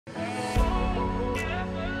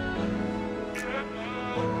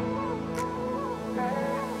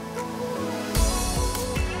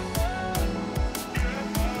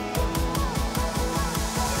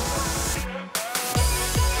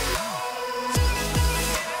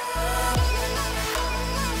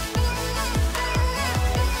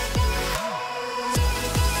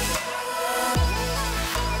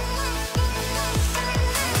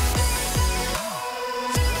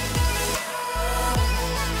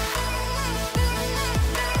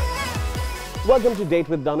Welcome to Date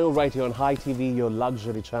with Danu right here on Hi TV, your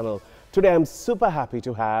luxury channel. Today I'm super happy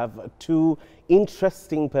to have two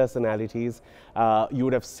interesting personalities. You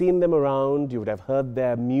would have seen them around, you would have heard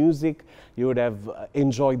their music, you would have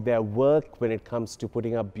enjoyed their work when it comes to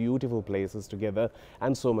putting up beautiful places together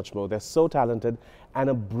and so much more. They're so talented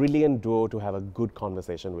and a brilliant duo to have a good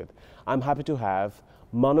conversation with. I'm happy to have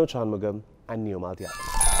Mano Chanmugam and Neomal De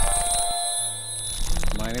Alwis.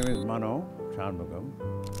 My name is Mano Chanmugam.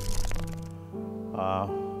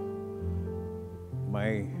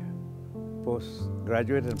 My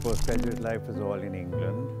postgraduate and postgraduate life was all in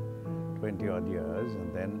England, 20 odd years,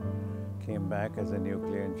 and then came back as a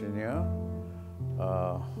nuclear engineer.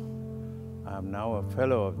 I'm now a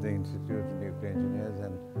fellow of the Institute of Nuclear Engineers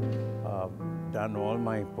and done all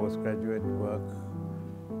my postgraduate work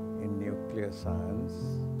in nuclear science.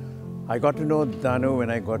 I got to know Danu when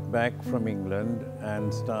I got back from England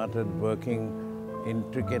and started working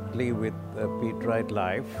intricately with Pete Wright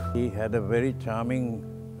Life. He had a very charming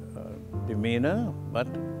demeanor, but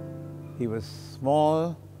he was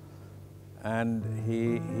small and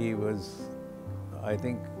he was, I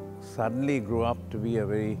think, suddenly grew up to be a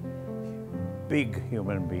very big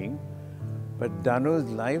human being. But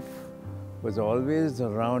Danu's life was always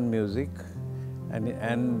around music, and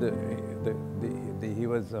he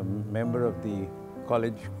was a member of the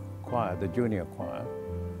college choir, the junior choir.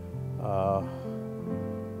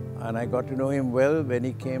 And I got to know him well when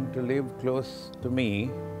he came to live close to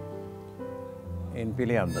me in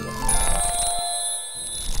Piliyandala.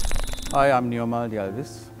 Hi, I'm Neomal De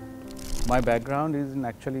Alwis. My background is in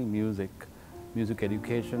actually music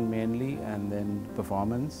education mainly, and then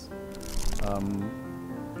performance.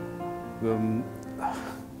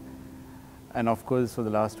 And of course, for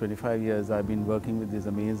the last 25 years, I've been working with this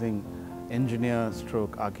amazing engineer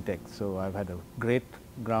stroke architect. So I've had a great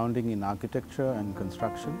grounding in architecture and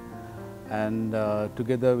construction. And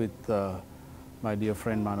together with my dear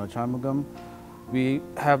friend Mano Chanmugam, we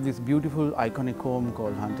have this beautiful iconic home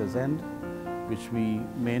called Hunter's End, which we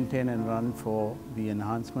maintain and run for the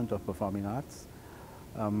enhancement of performing arts.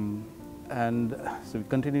 And so we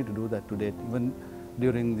continue to do that to date, even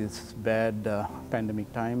during these bad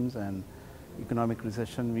pandemic times and economic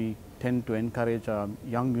recession. We tend to encourage our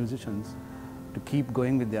young musicians to keep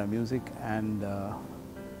going with their music and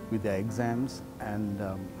with their exams, and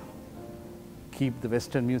keep the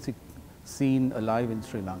Western music scene alive in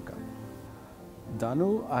Sri Lanka.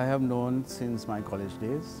 Danu I have known since my college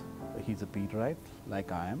days. He's a Pete Wright,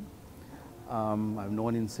 like I am. I've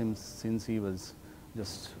known him since he was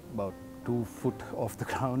just about 2 foot off the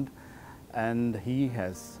ground, and he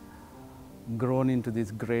has grown into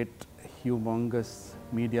this great, humongous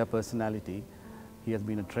media personality. He has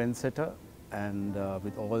been a trendsetter, and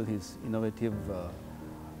with all his innovative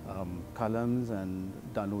columns and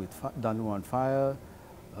Danu on Fire,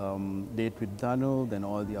 Date with Danu, then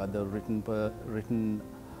all the other written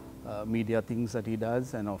media things that he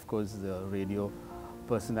does, and of course the radio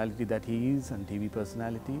personality that he is and TV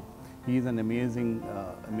personality. He is an amazing,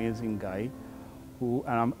 amazing guy who,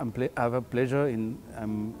 and I have a pleasure in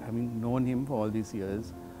having known him for all these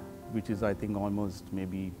years, which is, I think, almost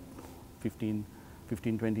maybe 15,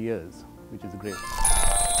 20 years, which is great.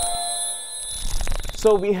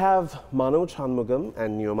 So we have Mano Chanmugam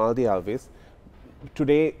and Neomal De Alwis.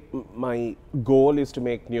 Today, my goal is to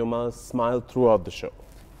make Neomal smile throughout the show.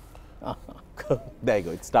 There you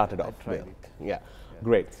go, it started off well. Yeah,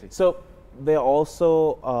 great. So they're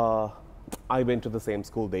also, I went to the same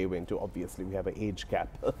school they went to. Obviously, we have an age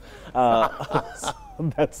gap. So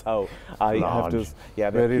that's how I have to. Yeah,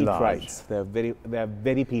 they're very Pete large. Wrights. They're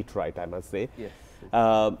very Pete Wright, I must say. Yes.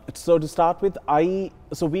 So to start with,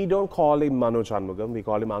 so we don't call him Mano Chanmugam, we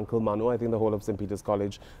call him Uncle Mano. I think the whole of St. Peter's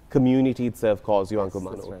College community itself calls you Uncle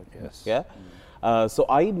Mano. That's right. Yes. Yeah. So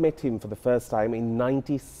I met him for the first time in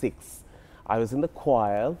 '96. I was in the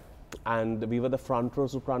choir, and we were the front row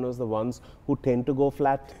sopranos, the ones who tend to go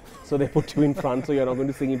flat. So they put you in front, so you're not going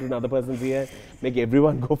to sing into another person's ear, make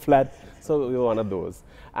everyone go flat. So we were one of those.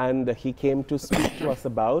 And he came to speak to us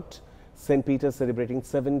about St. Peter's celebrating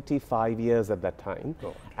 75 years at that time,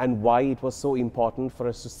 and why it was so important for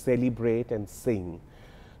us to celebrate and sing.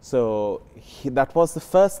 So that was the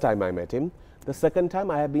first time I met him. The second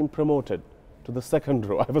time I had been promoted to the second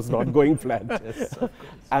row. I was not going flat. Yes,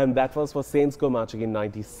 and that was for Saints Go Marching in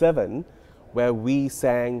 '97, where we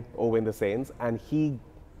sang Oh When the Saints, and he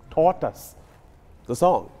taught us the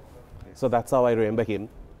song. Yes. So that's how I remember him.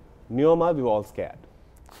 Neomal, we were all scared.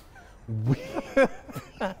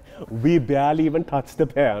 We barely even touched the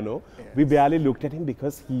piano. Yes. We barely looked at him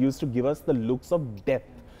because he used to give us the looks of death.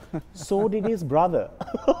 So did his brother.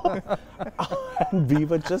 And we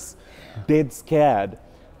were just dead scared.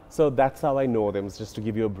 So that's how I know them, just to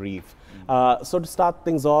give you a brief. So to start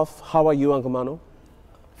things off, how are you, Uncle Mano?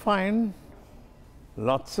 Fine.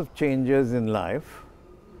 Lots of changes in life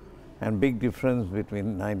and big difference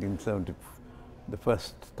between 1970, the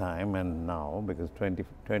first time, and now, because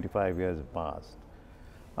 25 years have passed.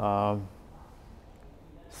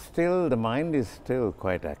 Still, the mind is still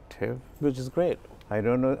quite active. Which is great. I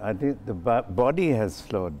don't know, I think the body has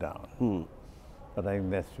slowed down, but I think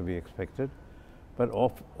that's to be expected. But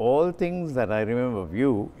of all things that I remember of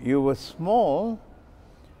you, you were small,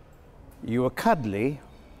 you were cuddly.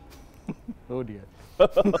 Oh dear.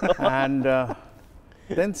 And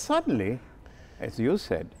then suddenly, as you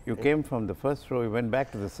said, you came from the first row, you went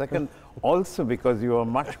back to the second, also because you were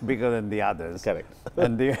much bigger than the others. Correct.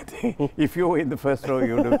 And if you were in the first row,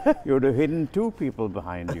 you would have hidden two people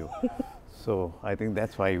behind you. So I think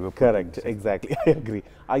that's why you were correct. Exactly. I agree.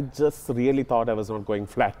 I just really thought I was not going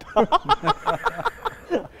flat.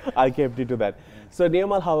 I kept it to that. So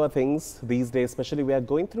Neomal, how are things these days? Especially we are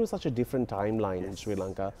going through such a different timeline in Sri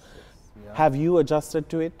Lanka. Have you adjusted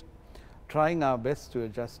to it? Trying our best to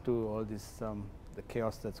adjust to all this, the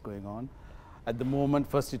chaos that's going on. At the moment,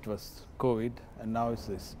 first it was COVID, and now it's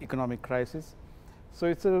this economic crisis. So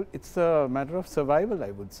it's a matter of survival,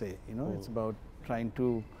 I would say. You know, it's about trying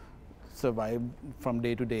to survive from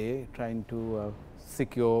day to day, trying to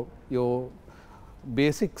secure your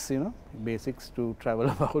basics, you know, basics to travel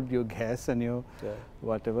about, your gas and your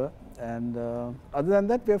whatever. And other than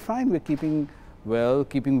that, we're fine. We're keeping well,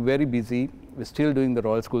 keeping very busy. We're still doing the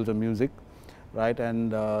Royal Schools of Music, right?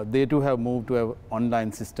 And they too have moved to an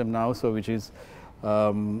online system now, so which is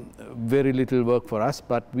very little work for us,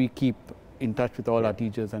 but we keep in touch with all our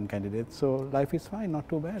teachers and candidates. So life is fine, not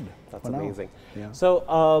too bad. That's amazing. Yeah.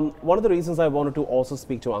 So one of the reasons I wanted to also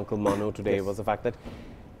speak to Uncle Mano today was the fact that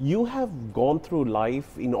you have gone through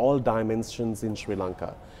life in all dimensions in Sri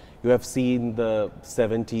Lanka. You have seen the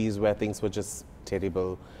 70s where things were just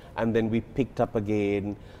terrible, and then we picked up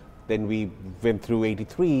again. Then we went through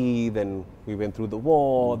 83, then we went through the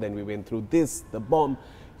war, then we went through this, the bomb.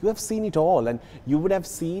 You have seen it all, and you would have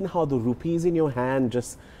seen how the rupees in your hand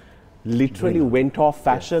just literally went off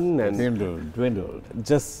fashion and dwindled.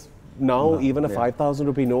 Just now, even a 5,000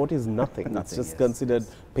 rupee note is nothing. It's just considered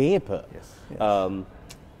paper.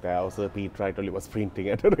 There also Pete Wrightley was printing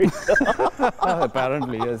at a rate.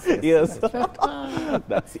 Apparently, yes. Yes.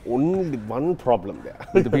 That's the only one problem there.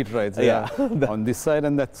 With the Pete Wrights, on this side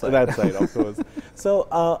and that side. That side, of course. So,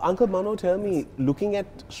 Uncle Mano, tell me, looking at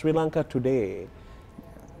Sri Lanka today,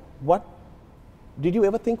 what did you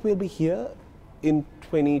ever think we'll be here in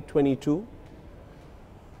 2022?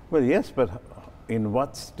 Well, yes, but in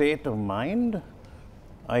what state of mind?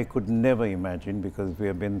 I could never imagine, because there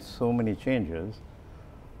have been so many changes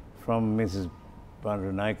from Mrs.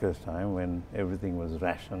 Bandaranaike's time, when everything was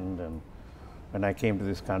rationed, and when I came to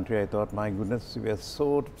this country, I thought, my goodness, we are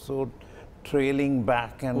so trailing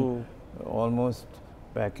back and almost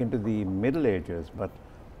back into the Middle Ages. But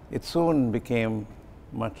it soon became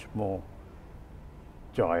much more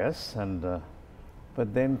joyous, and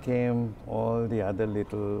but then came all the other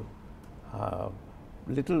little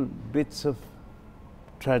bits of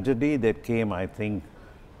tragedy that came, I think,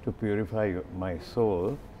 to purify my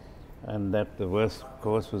soul. And that the worst, of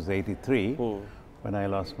course, was 83, when I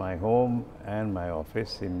lost my home and my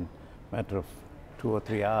office in a matter of 2 or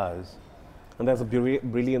 3 hours. And that's a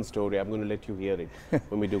brilliant story. I'm going to let you hear it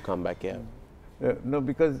when we do come back here. No,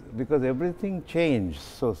 because everything changed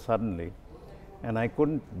so suddenly, and I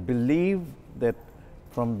couldn't believe that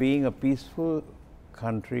from being a peaceful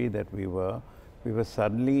country that we were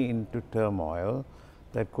suddenly into turmoil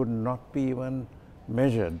that could not be even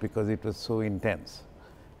measured, because it was so intense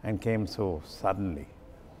and came so suddenly.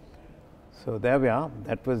 So there we are.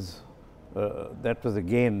 That was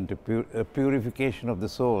again a purification of the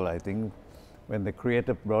soul, I think, when the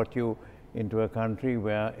Creator brought you into a country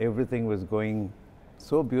where everything was going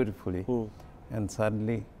so beautifully, and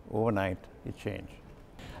suddenly, overnight, it changed.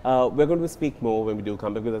 We're going to speak more when we do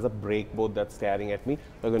come back, because there's a break board that's staring at me.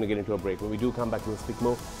 We're going to get into a break. When we do come back, we'll speak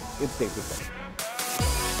more. It's Take With Them.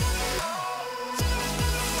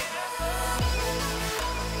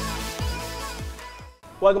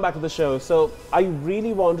 Welcome back to the show. So I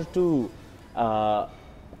really wanted to,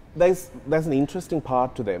 there's an interesting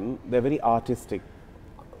part to them. They're very artistic.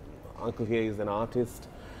 Uncle here is an artist,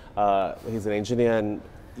 he's an engineer, and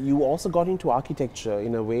you also got into architecture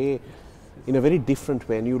in a way, in a very different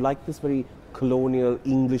way, and you like this very colonial,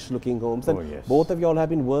 English-looking homes. And both of you all have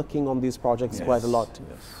been working on these projects quite a lot.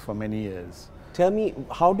 Yes, for many years. Tell me,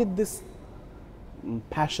 how did this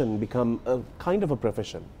passion become a kind of a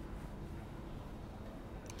profession?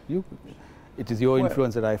 It is your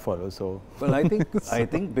influence that I follow. So, well, I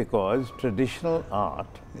think because traditional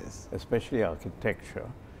art, yes, especially architecture,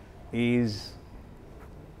 is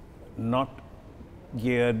not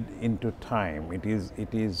geared into time. It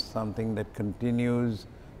is something that continues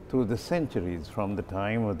through the centuries, from the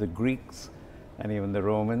time of the Greeks and even the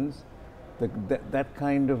Romans. That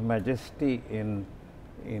kind of majesty in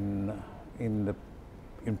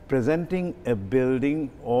presenting a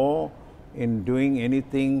building or in doing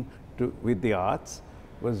anything with the arts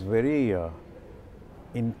was very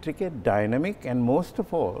intricate, dynamic, and most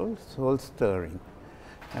of all, soul-stirring.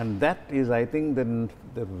 And that is, I think,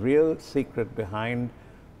 the real secret behind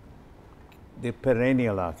the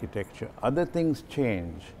perennial architecture. Other things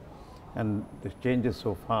change, and it changes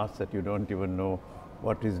so fast that you don't even know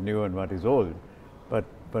what is new and what is old. But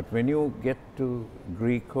when you get to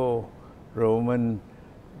Greco-Roman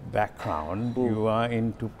background, you are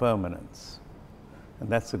into permanence. And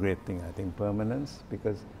that's the great thing, I think, permanence,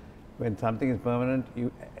 because when something is permanent,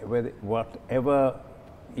 whatever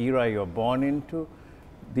era you're born into,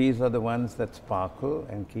 these are the ones that sparkle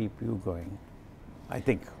and keep you going, I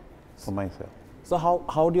think, for myself. So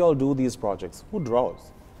how do you all do these projects? Who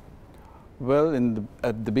draws? well,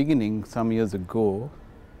 at the beginning, some years ago,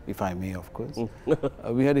 if I may, of course,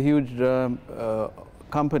 we had a huge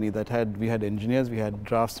company that we had engineers, we had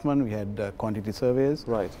draftsmen, we had quantity surveyors.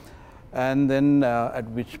 Right. And then at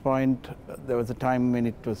which point there was a time when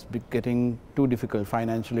it was getting too difficult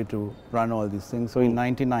financially to run all these things. So in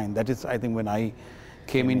 '99, that is, I think, when I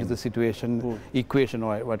came into the situation, equation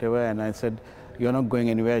or whatever, and I said, you're not going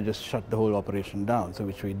anywhere, just shut the whole operation down. So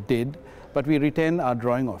which we did, but we retained our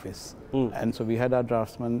drawing office. And so we had our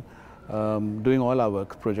draftsmen doing all our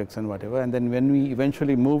work projects and whatever. And then when we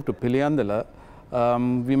eventually moved to Piliyandala,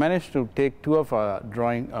 we managed to take two of our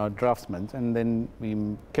draftsmen, and then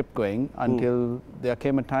we kept going until there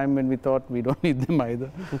came a time when we thought we don't need them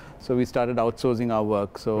either. So we started outsourcing our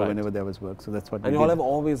work, so whenever there was work. So that's what we did. And you all have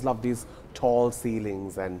always loved these tall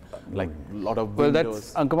ceilings and like a lot of windows. Well,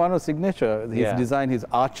 that's Uncle Mano's signature. His design, his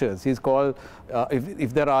arches. He's called,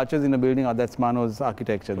 if there are arches in a building, that's Mano's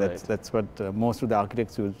architecture. That's what most of the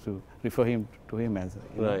architects use to refer to him as.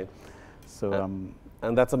 Right. So.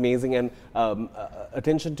 And that's amazing. And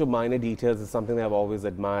attention to minor details is something that I've always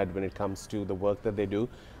admired when it comes to the work that they do.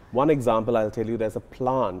 One example I'll tell you, there's a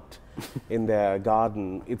plant in their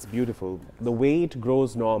garden. It's beautiful. The way it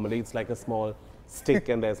grows normally, it's like a small stick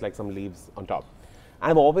and there's like some leaves on top.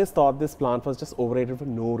 I've always thought this plant was just overrated for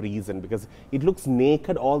no reason because it looks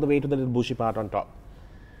naked all the way to the little bushy part on top.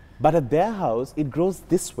 But at their house, it grows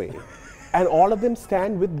this way. And all of them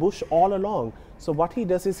stand with bush all along. So what he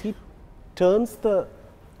does is he turns the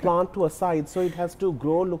plant to a side so it has to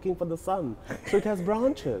grow looking for the sun. So it has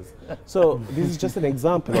branches. So this is just an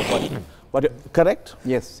example of what correct?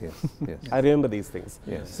 Yes. I remember these things.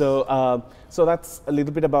 Yes. So, so that's a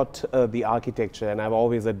little bit about the architecture, and I've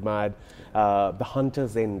always admired the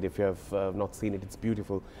Hunter's End. If you have not seen it, it's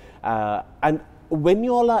beautiful. And when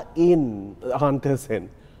you all are in Hunter's End,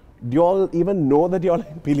 do you all even know that you all are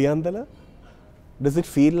in Piliyandala? Does it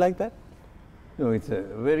feel like that? No, it's a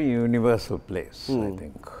very universal place, I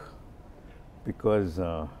think, because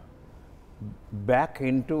back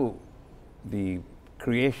into the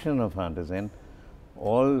creation of Hunter's End,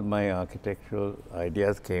 all my architectural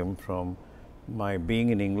ideas came from my being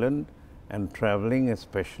in England and traveling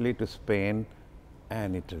especially to Spain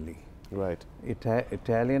and Italy. Right.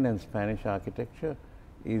 Italian and Spanish architecture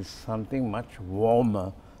is something much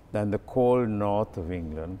warmer than the cold north of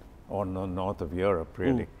England or north of Europe,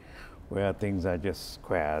 really. Where things are just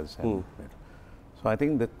squares. And so I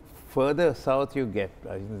think the further south you get,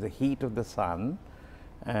 the heat of the sun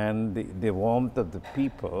and the warmth of the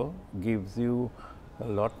people gives you a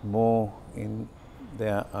lot more in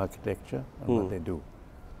their architecture and what they do.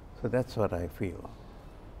 So that's what I feel,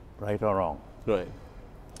 right or wrong. Right.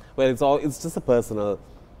 Well, it's just a personal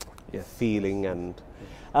feeling, and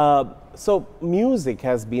so music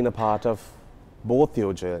has been a part of both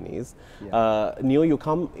your journeys. Neo, you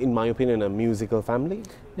come, in my opinion, a musical family?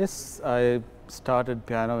 Yes, I started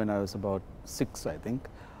piano when I was about 6, I think.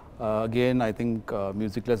 Again, I think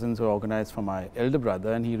music lessons were organized for my elder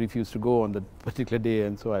brother, and he refused to go on that particular day,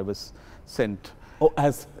 and so I was sent. Oh,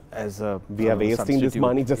 as a we are wasting this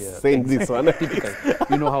money just saying this one.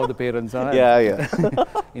 You know how the parents are.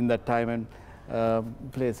 In that time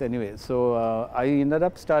and place anyway. So I ended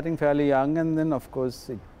up starting fairly young, and then of course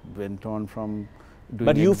it went on from doing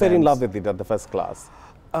But you exams. fell in love with it at the first class?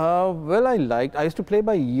 Well, I used to play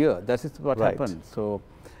by ear. That is what happened. So,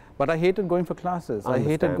 but I hated going for classes. I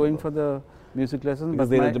hated going for the music lessons. Because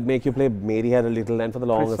but they had to make you play Mary Had a Little Lamb for the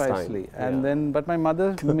longest precisely. time. And then, but my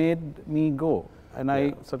mother made me go. And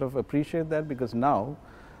I sort of appreciate that, because now,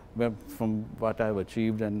 from what I've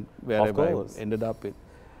achieved and wherever I ended up,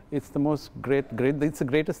 it's the most it's the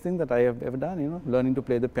greatest thing that I have ever done, you know, learning to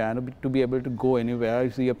play the piano, to be able to go anywhere.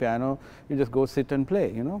 You see a piano, you just go sit and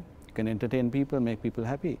play, you know. You can entertain people, make people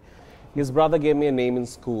happy. His brother gave me a name in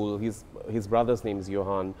school. His brother's name is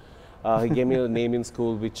Johan. He gave me a name in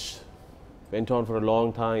school which went on for a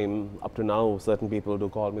long time. Up to now, certain people do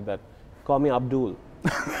call me that. Call me Abdul.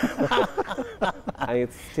 And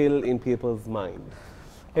it's still in people's mind.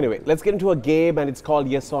 Anyway, let's get into a game, and it's called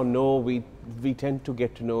Yes or No. We tend to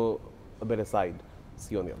get to know a better side.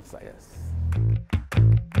 See you on the other side. Yes.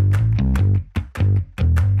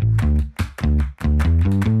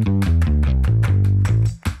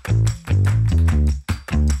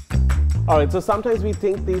 All right, so sometimes we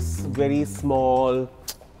think these very small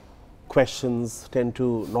questions tend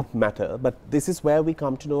to not matter, but this is where we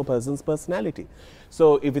come to know a person's personality.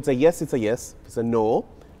 So if it's a yes, it's a yes. If it's a no,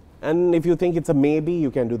 and if you think it's a maybe, you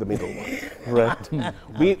can do the middle one, right?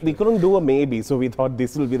 we couldn't do a maybe, so we thought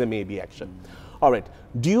this will be the maybe action. All right,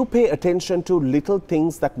 do you pay attention to little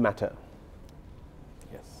things that matter?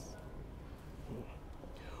 Yes.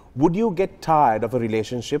 Would you get tired of a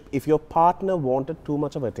relationship if your partner wanted too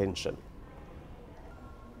much of attention?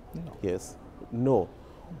 No. Yes. No.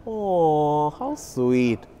 Oh, how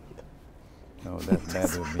sweet. No, that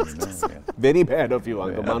would be no. Yeah. Very bad of you,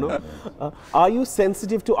 Uncle Mano. Are you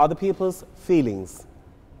sensitive to other people's feelings?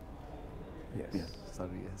 Yes. Sorry,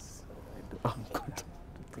 yes. I'm good to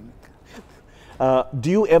think. Do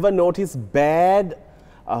you ever notice bad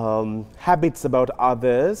habits about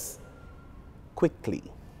others quickly?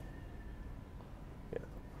 Yeah.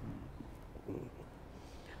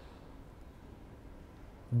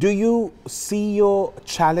 Do you see your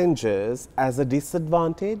challenges as a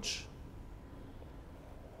disadvantage?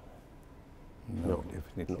 No,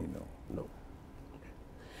 definitely no. No.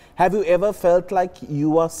 Have you ever felt like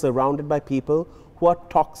you are surrounded by people who are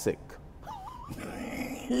toxic?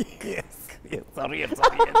 Yes, sorry, of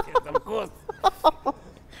course.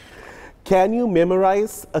 Can you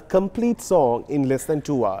memorize a complete song in less than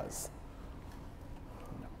 2 hours?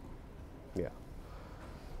 No. Yeah.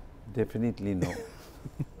 Definitely no.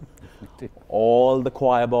 All the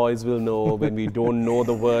choir boys will know when we don't know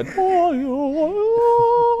the word.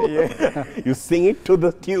 Yeah. You sing it to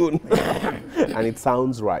the tune and it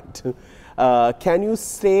sounds right. Can you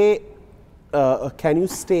stay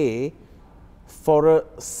for a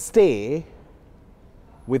stay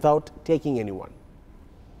without taking anyone?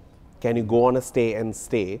 Can you go on a stay and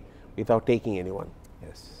stay without taking anyone?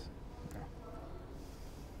 Yes.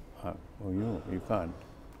 You can't.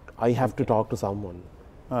 I have to talk to someone.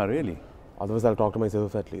 Ah, really? Otherwise, I'll talk to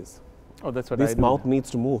myself at least. Oh, that's what I do. This mouth needs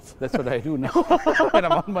to move. That's what I do now. When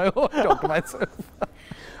I'm on my own, talk to myself.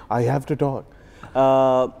 I have to talk.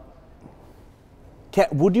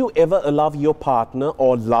 Would you allow allow your partner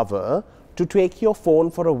or lover to take your phone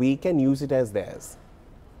for a week and use it as theirs?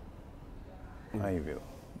 I will.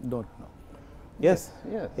 Don't know. Yes.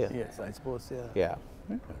 Yes. Yeah. Yes, I suppose, yeah. Yeah.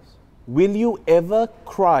 Yes. Will you ever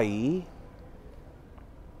cry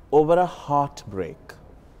over a heartbreak?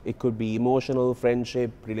 It could be emotional,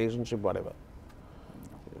 friendship, relationship, whatever.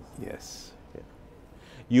 Yes. Yeah.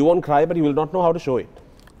 You won't cry, but you will not know how to show it.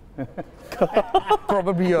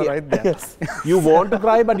 Probably you're right there. Yes. You want to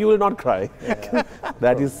cry, but you will not cry. Yeah.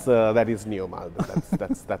 That is Neomal.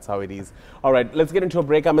 That's how it is. All right, let's get into a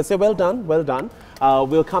break. I must say, well done, well done.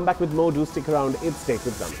 We'll come back with more. Do stick around. It's Take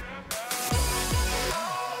with Danu.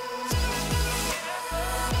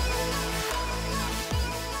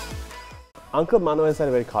 Uncle Mano has had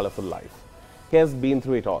a very colorful life. He has been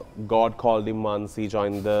through it all. God called him once. He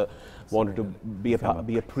wanted to be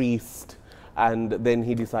a priest, and then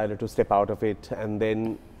he decided to step out of it. And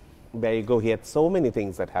then there you go. He had so many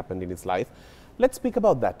things that happened in his life. Let's speak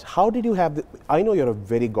about that. How did you have? I know you're a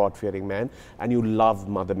very God-fearing man, and you love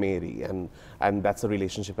Mother Mary, and that's a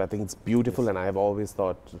relationship. I think it's beautiful, and I have always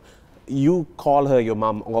thought you call her your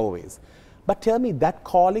mom always. But tell me, that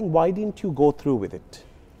calling, why didn't you go through with it?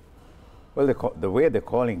 Well, the way the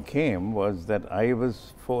calling came was that I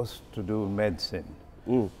was forced to do medicine.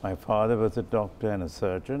 My father was a doctor and a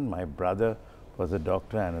surgeon. My brother was a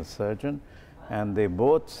doctor and a surgeon. And they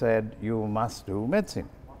both said, you must do medicine.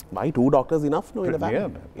 Why? 2 doctors enough? No, in the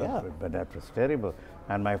family. Yeah, but that was terrible.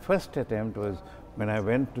 And my first attempt was when I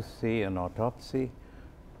went to see an autopsy,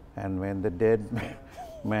 and when the dead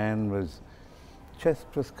man's chest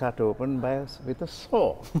was cut open with a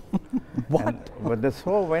saw. What? And when the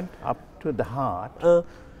saw went up to the heart,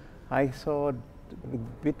 I saw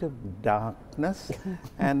bit of darkness,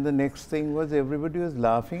 and the next thing was everybody was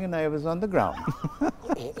laughing and I was on the ground.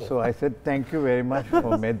 So I said, thank you very much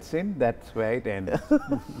for medicine, that's where it ends.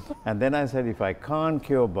 And then I said, if I can't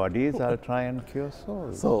cure bodies, I'll try and cure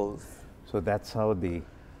souls. So that's how the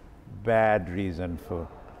bad reason for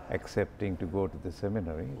accepting to go to the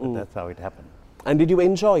seminary, but that's how it happened. And did you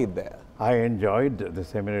enjoy it there? I enjoyed the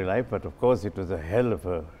seminary life, but of course it was a hell of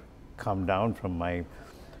a come down from my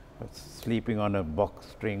sleeping on a box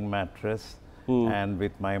string mattress and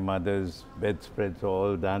with my mother's bedspreads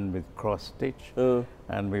all done with cross stitch.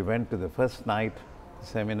 And we went to the first night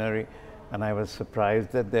seminary, and I was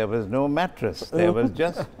surprised that there was no mattress. There was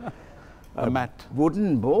just a mat,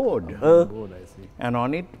 wooden board. board, I see. And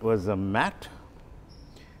on it was a mat,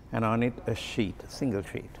 and on it a sheet, a single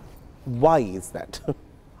sheet. Why is that?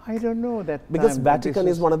 I don't know that Because time, Vatican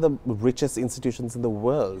is one of the richest institutions in the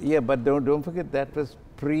world. Yeah, but don't forget that was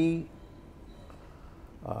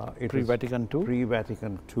Pre-Vatican II?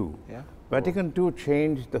 Pre-Vatican II. Yeah. Vatican II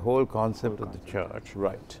changed the whole concept of the church.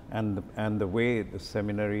 Right. And the way the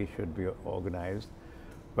seminary should be organized.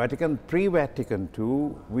 Pre-Vatican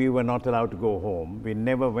II, we were not allowed to go home. We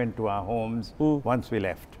never went to our homes once we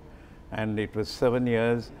left. And it was 7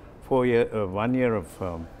 years, 1 year of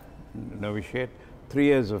novitiate, 3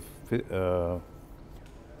 years of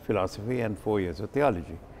philosophy, and 4 years of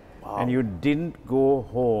theology. Wow. And you didn't go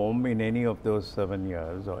home in any of those 7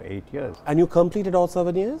 years or 8 years. And you completed all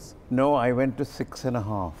 7 years? No, I went to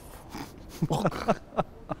 6.5.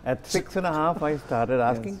 At 6.5, I started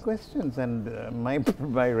asking questions, and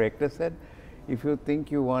my rector said, if you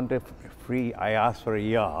think you want a free, I asked for a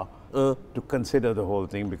year to consider the whole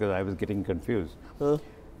thing because I was getting confused.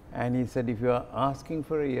 And he said, if you are asking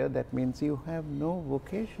for a year, that means you have no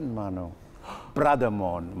vocation, Mano. Brother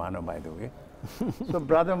Mano, by the way. So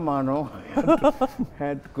Brother Mano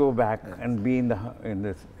had to go back and be in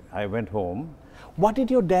this. I went home. What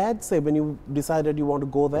did your dad say when you decided you want to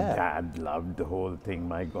go there? Dad loved the whole thing.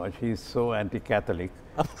 My gosh, he's so anti-Catholic,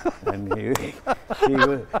 and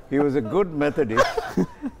he was a good Methodist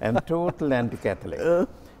and total anti-Catholic.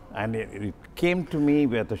 And it came to me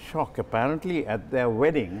with a shock. Apparently, at their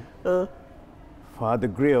wedding, Father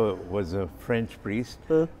Griot was a French priest.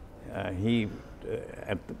 He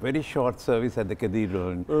at the very short service at the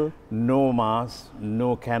cathedral, no mass,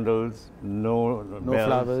 no candles, no bells,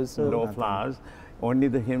 flowers, no flowers. Only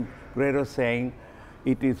the hymn. Griot saying,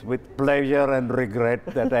 "It is with pleasure and regret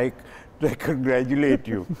that I congratulate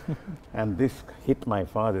you." And this hit my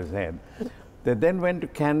father's head. They then went to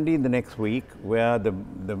Kandy the next week, where the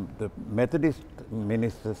Methodist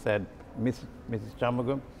minister said, Mrs.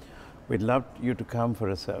 Chanmugam, we'd love you to come for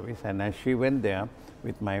a service. And as she went there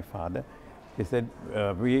with my father, he said,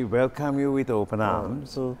 we welcome you with open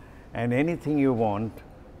arms, and anything you want,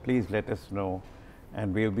 please let us know,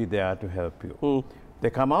 and we'll be there to help you.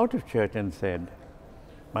 They come out of church and said,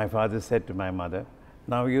 my father said to my mother,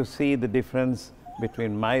 now you see the difference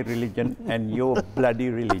between my religion and your bloody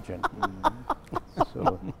religion.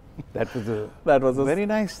 So that was a very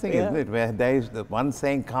nice thing, isn't it? Where there is the one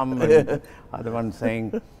saying come and the other one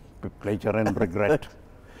saying pleasure and regret.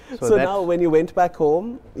 So now when you went back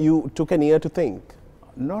home, you took an year to think?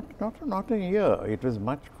 Not a year. It was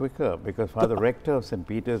much quicker because Father Rector of St.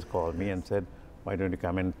 Peter's called me and said, why don't you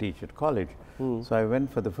come and teach at college? So I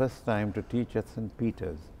went for the first time to teach at St.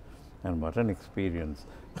 Peter's. And what an experience.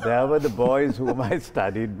 There were the boys whom I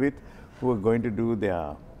studied with who were going to do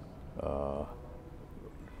their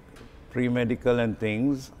pre-medical and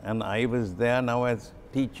things, and I was there now as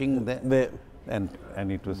teaching them,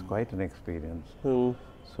 and it was quite an experience.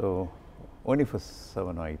 So only for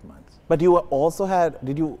 7 or 8 months. But did you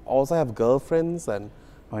also have girlfriends? And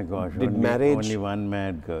my gosh, marriage? Only one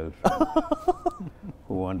mad girlfriend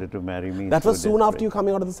who wanted to marry me. That was soon after you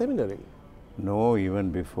coming out of the seminary? No,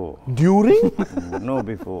 even before. During? No,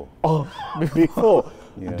 before. Oh, before.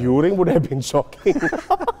 Yeah. During would have been shocking.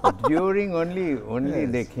 During only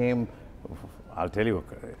they came. I'll tell you,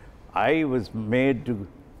 I was made to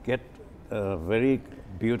get a very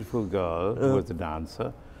beautiful girl who was a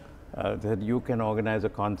dancer. That you can organize a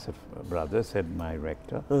concert, brother, said my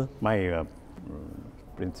rector, my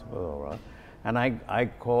principal. And I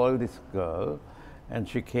called this girl, and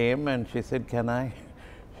she came and she said, can I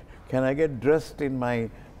get dressed in my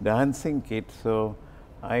dancing kit? So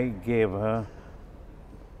I gave her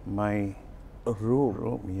my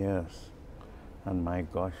room, yes. And my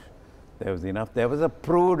gosh, there was enough. There was a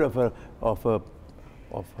prude of a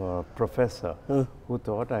professor who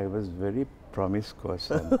thought I was very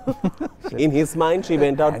promiscuous. And in his mind, she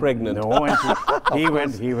went out pregnant. No,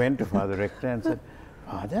 and he went to Father Rector and said,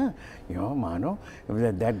 Father, you know, Mano,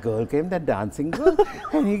 that girl came, that dancing girl,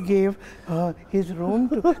 and he gave his room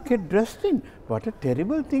to get dressed in. What a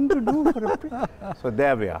terrible thing to do for a prince. So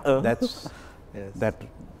there we are. That's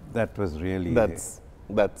that was really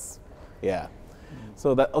yeah.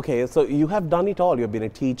 So that okay. So you have done it all. You've been a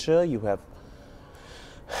teacher. You have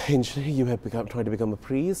engineer. You have tried to become a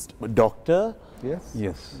priest, a doctor. Yes.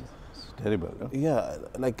 yes, it's terrible. No? Yeah.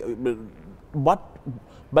 Like,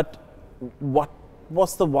 but what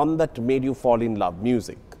was the one that made you fall in love?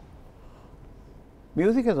 Music.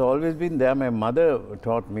 Music has always been there. My mother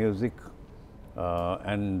taught music,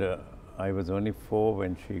 and I was only 4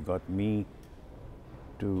 when she got me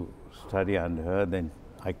to study under her. Then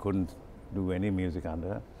I couldn't do any music under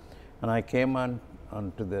her, and I came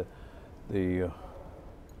onto the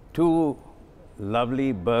 2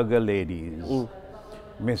 lovely burger ladies.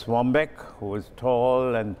 Miss Wombeck, who was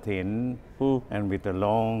tall and thin, and with a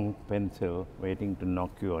long pencil waiting to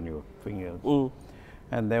knock you on your fingers.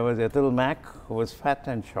 And there was Ethel Mack, who was fat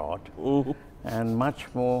and short, and much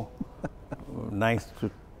more nice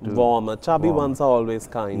to Warmer. Chubby ones are always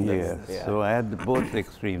kind. Yes. Yeah. So I had both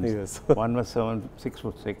extremes. Yes. One was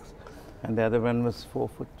 6'6", and the other one was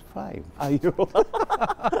 4'5". Are you?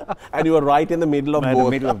 And you were right in the middle of In both.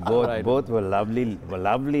 the middle of both. Right. Both were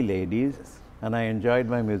lovely ladies, and I enjoyed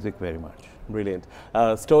my music very much. Brilliant.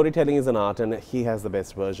 Storytelling is an art, and he has the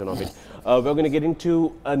best version of it. We're going to get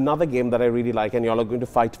into another game that I really like, and you all are going to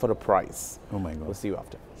fight for a prize. Oh my God. We'll see you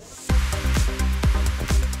after.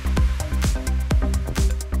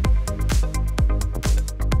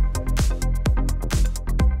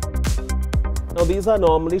 Now, these are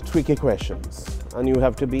normally tricky questions, and you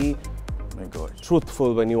have to be My God.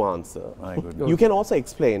 truthful when you answer. My goodness. You can also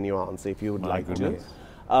explain your answer if you would My like goodness.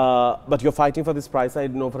 to. But you're fighting for this prize. I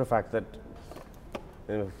know for a fact that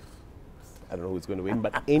I don't know who's going to win.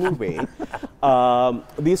 But anyway,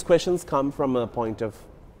 these questions come from a point of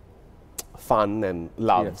fun and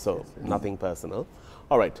love, Yes, so yes, yes. nothing personal.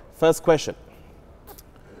 All right, first question.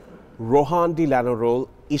 Rohan de Lannerol,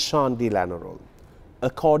 Ishan de Lannerol.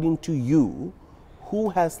 According to you, who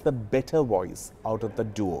has the better voice out of the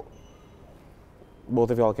duo?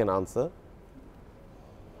 Both of y'all can answer.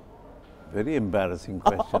 Very embarrassing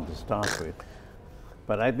question to start with.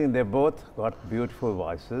 But I think they both got beautiful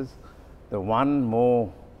voices. The one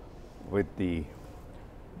more with the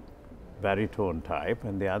baritone type,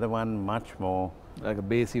 and the other one much more Like a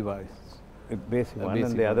bassy voice. basic A one, basic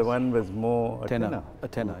and the other voice. one was more a tenor. A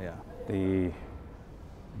tenor, yeah. The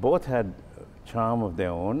both had charm of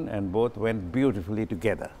their own, and both went beautifully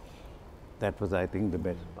together. That was, I think, the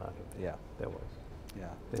best part of it. Yeah. There was. Yeah.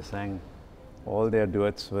 They sang. All their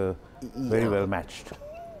duets were very well matched.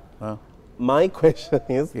 Huh? My question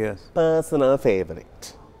is Yes. personal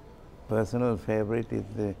favorite. Personal favorite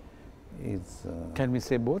is Can we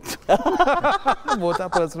say both? Both are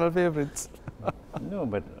personal favorites. no,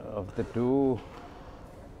 but of the two,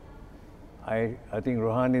 I think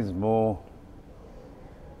Rohan is more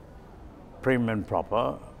prim and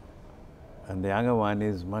proper, and the younger one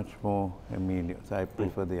is much more Emilio. So I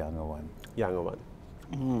prefer the younger one. Younger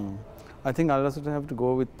one. I think I'll also have to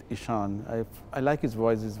go with Ishan. I like his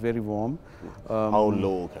voice, it's very warm. How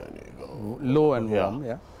low can you go? Low and Yeah. warm,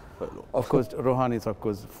 yeah. Very low. Of course, Rohan is, of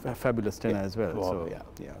course, fabulous tenor as well. Wow, So,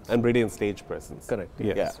 yeah. And brilliant stage presence. Correct.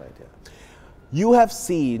 Yes. That's right, yeah. You have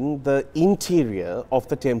seen the interior of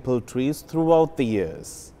the temple trees throughout the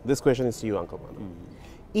years. This question is to you, Uncle Mano.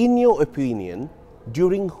 In your opinion,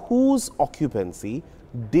 during whose occupancy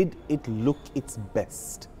did it look its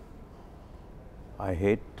best? I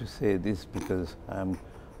hate to say this because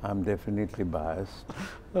I'm definitely biased.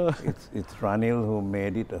 it's Ranil who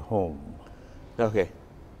made it a home. Okay.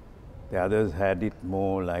 The others had it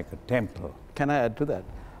more like a temple. Can I add to that?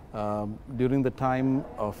 During the time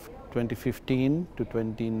of 2015 to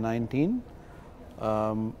 2019,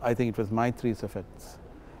 I think it was Maitri's effects.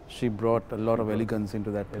 She brought a lot of elegance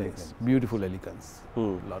into that place. Beautiful elegance. A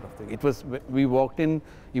lot of things. It was, we walked in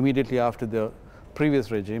immediately after the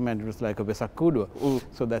previous regime, and it was like a Vesakudo.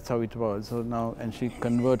 So that's how it was. So now, and she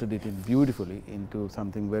converted it beautifully into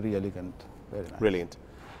something very elegant. Very nice. Brilliant.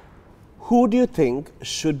 Who do you think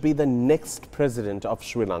should be the next president of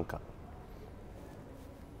Sri Lanka?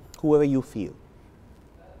 Whoever you feel.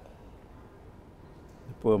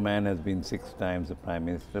 The poor man has been 6 times the prime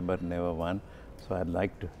minister, but never won. So I'd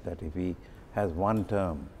like that if he has 1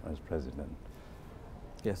 term as president.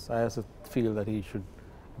 Yes, I also feel that he should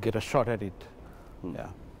get a shot at it. Yeah.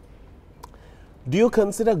 Do you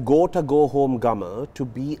consider go home Gama to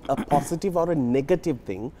be a positive or a negative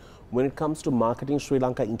thing when it comes to marketing Sri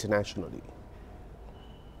Lanka internationally?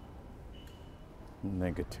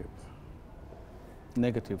 Negative.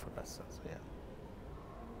 Negative for us also, yeah.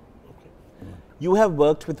 You have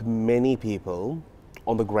worked with many people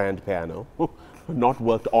on the grand piano. Not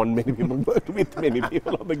worked on many people, worked with many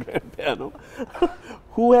people on the grand piano.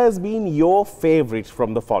 Who has been your favorite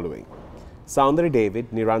from the following? Soundari David,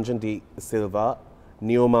 Niranjan D. Silva,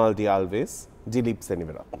 Neomal De Alwis, Dilip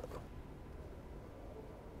Senivaratna.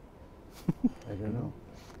 I don't know.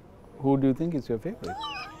 Who do you think is your favorite?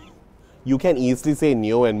 You can easily say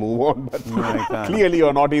Neo and move on, but No, I can't. clearly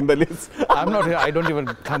you're not in the list. I'm not here. I don't even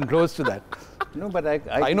come close to that. No, but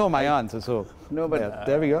I know my answer, so No, but yeah,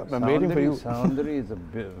 there we go. I'm waiting for you. Soundari is a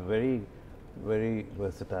very, very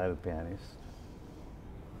versatile pianist.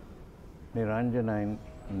 Niranjan I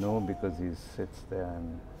know because he sits there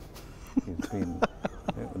and he's been.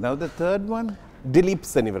 Now the third one? Dilip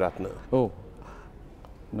Senivaratna. Oh,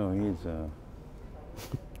 No,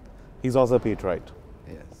 He's also a Peterite.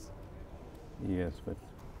 yes. yes, but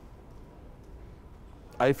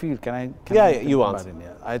I feel, can I Yeah, think you about answer. it?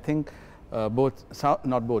 Yeah. I think not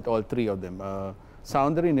both, all three of them.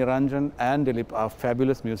 Soundari, Niranjan and Dilip are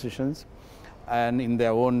fabulous musicians and in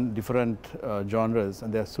their own different genres,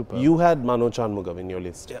 and they're super. You had Mano Chanmugam in your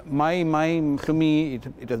list. Yeah, to me,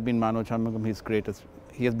 it has been Mano Chanmugam,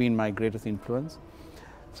 he has been my greatest influence.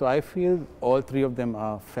 So I feel all three of them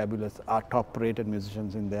are fabulous, are top-rated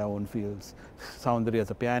musicians in their own fields. Soundari as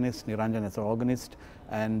a pianist, Niranjan as an organist,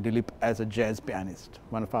 and Dilip as a jazz pianist,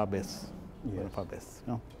 one of our best. One of our best.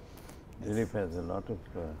 You know? Dilip has a lot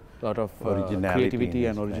of Originality creativity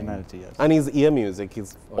and originality. Yes. And his ear music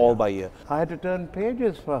is all by ear. I had to turn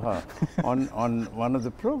pages for her on one of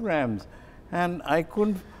the programs, and I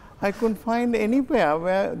couldn't find anywhere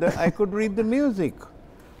where I could read the music,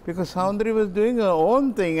 because Soundari was doing her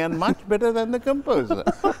own thing and much better than the composer.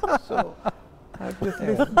 So I just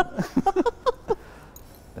listened.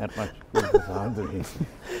 That much good for Soundari.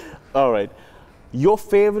 All right. Your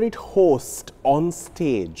favorite host on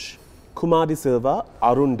stage? Kumar De Silva,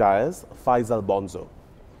 Arun Dias, Faisal Bonzo.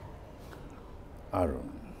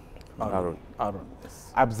 Arun.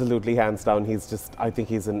 Yes. Absolutely, hands down. I think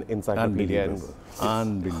he's an encyclopedia.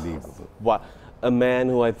 Unbelievable. What a man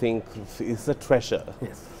who I think is a treasure.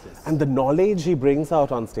 Yes. And the knowledge he brings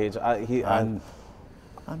out on stage. Unbelievable.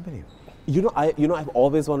 I've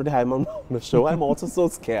always wanted to have him on the show. I'm also so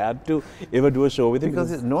scared to ever do a show with him.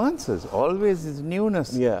 Because it's nuances, always is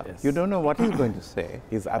newness. Yeah. Yes. You don't know what he's going to say.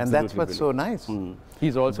 He's and that's absolutely what's so nice.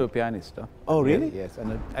 He's also a pianist. Huh? Oh, really? Yes,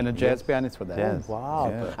 and a jazz pianist for that. Jazz. Wow.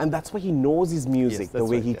 Yeah. And that's why he knows his music, Yes, the that's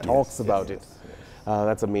way right, he yeah. talks Yes, about yes, it. yes,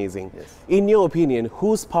 That's amazing. Yes. In your opinion,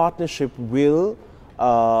 whose partnership will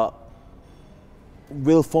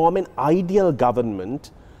form an ideal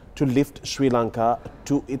government to lift Sri Lanka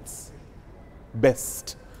to its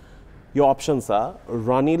best? Your options are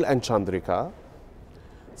Ranil and Chandrika,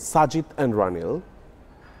 Sajit and Ranil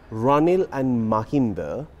and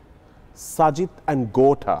Mahinda, Sajit and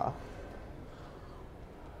Gota,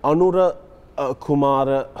 Anura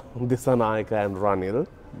Kumara Disanayaka and Ranil,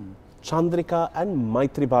 Chandrika and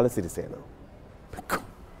Maithripala Sirisena.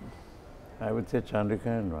 I would say Chandrika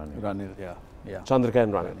and Rani. Ranil, yeah. Chandrika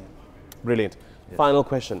and Ranil. Brilliant. Final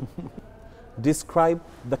question. Describe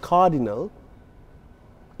the cardinal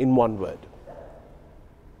in one word.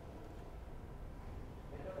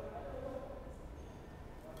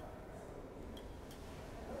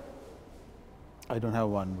 I don't have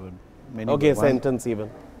one word. Many Okay, words. sentence even.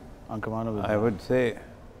 Uncle Mano will I would say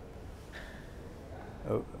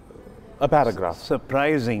A paragraph.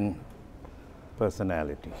 surprising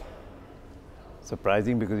personality.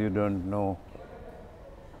 Surprising because you don't know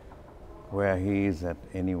where he is at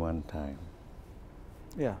any one time.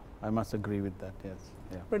 Yeah, I must agree with that, yes.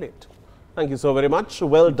 Yeah. Brilliant. Thank you so very much.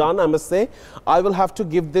 Well done, I must say. I will have to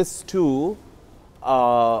give this to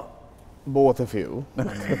both of you.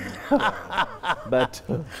 but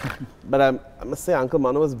I must say, Uncle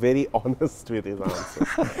Mano was very honest with his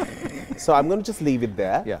answers. So I'm going to just leave it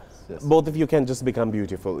there. Yes, yes. Both of you can just become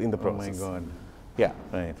beautiful in the Oh my process. God. Yeah.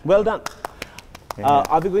 Right. Well done. Yeah.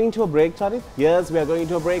 Are we going to a break, Charith? Yes, we are going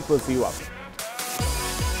to a break. We'll see you after.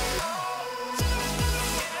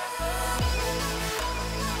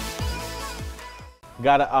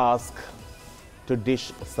 Gotta ask to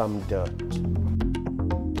dish some dirt.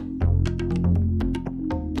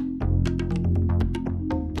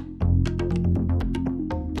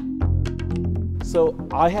 So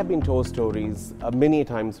I have been told stories many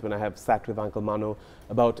times when I have sat with Uncle Mano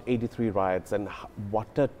about 83 riots and what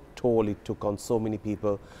a toll it took on so many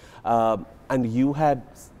people. And you had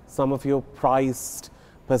some of your prized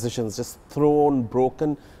possessions just thrown,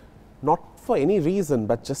 broken, not for any reason,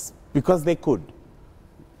 but just because they could.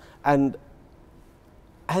 And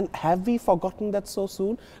And have we forgotten that so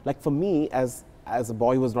soon? Like for me, as a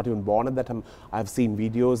boy who was not even born at that time, I've seen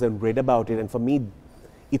videos and read about it, and for me,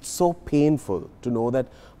 it's so painful to know that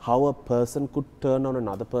how a person could turn on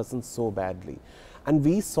another person so badly. And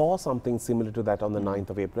we saw something similar to that on the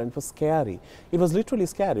 9th of April, and it was scary. It was literally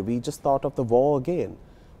scary. We just thought of the war again.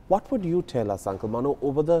 What would you tell us, Uncle Mano,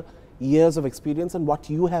 over the years of experience and what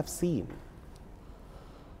you have seen?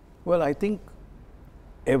 Well, I think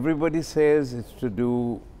everybody says it's to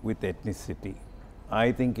do with ethnicity.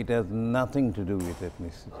 I think it has nothing to do with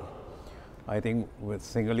ethnicity. I think with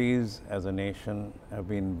Sinhalese as a nation have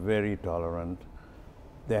been very tolerant.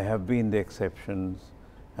 There have been the exceptions,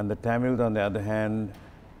 and the Tamils, on the other hand,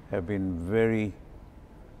 have been very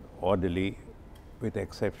orderly, with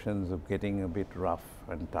exceptions of getting a bit rough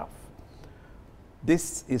and tough.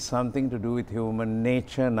 This is something to do with human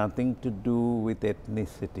nature, nothing to do with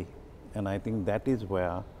ethnicity. And I think that is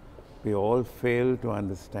where we all fail to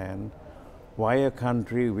understand why a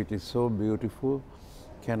country which is so beautiful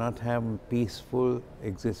cannot have peaceful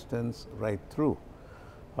existence right through.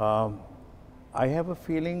 I have a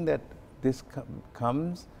feeling that this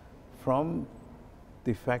comes from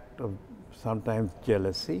the fact of sometimes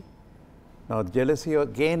jealousy. Now, jealousy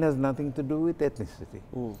again has nothing to do with ethnicity.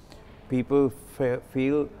 People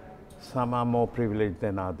feel some are more privileged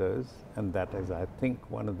than others, and that is, I think,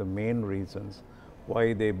 one of the main reasons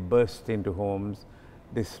why they burst into homes,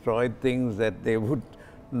 destroyed things that they would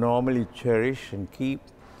normally cherish and keep,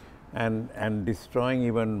 and destroying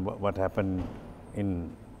even what happened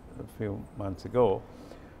in a few months ago,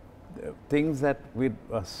 things that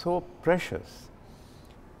are so precious.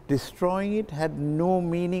 Destroying it had no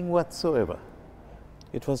meaning whatsoever.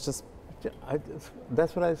 It was just...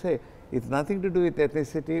 That's what I say. It's nothing to do with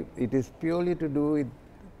ethnicity. It is purely to do with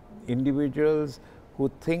individuals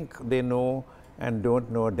who think they know and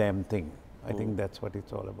don't know a damn thing. I think that's what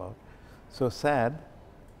it's all about. So sad,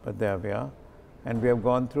 but there we are. And we have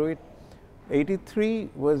gone through it. 83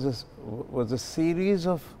 was a series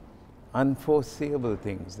of unforeseeable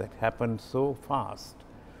things that happened so fast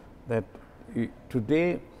that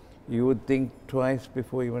today you would think twice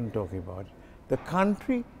before even talking about it. The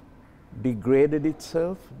country degraded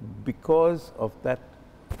itself because of that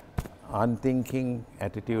unthinking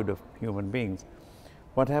attitude of human beings.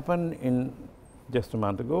 What happened in just a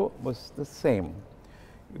month ago was the same.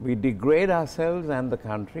 We degrade ourselves and the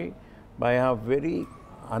country by our very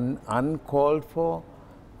uncalled for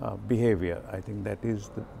behavior. I think that is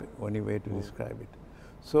the only way to describe it.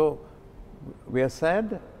 So we are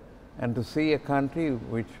sad, and to see a country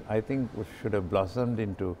which I think should have blossomed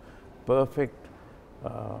into perfect,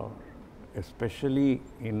 especially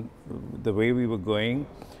in the way we were going,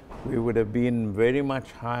 we would have been very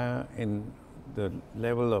much higher in the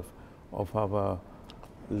level of our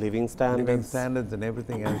living standards and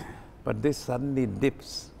everything else. But this suddenly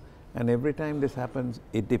dips, and every time this happens,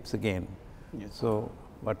 it dips again. Yes. So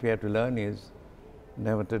what we have to learn is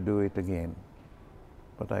never to do it again.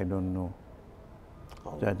 But I don't know.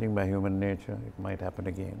 Judging by human nature, it might happen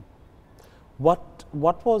again. What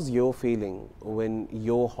was your feeling when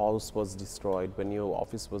your house was destroyed, when your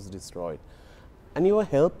office was destroyed? And you were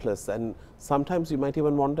helpless, and sometimes you might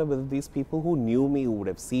even wonder whether these people who knew me, who would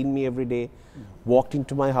have seen me every day, walked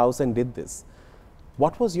into my house and did this.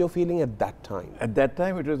 What was your feeling at that time? At that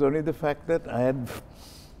time, it was only the fact that I had,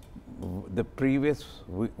 the previous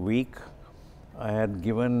week, I had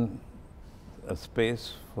given a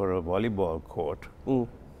space for a volleyball court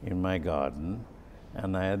in my garden,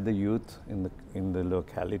 and I had the youth in the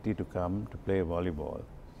locality to come to play volleyball.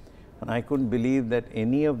 And I couldn't believe that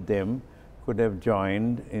any of them could have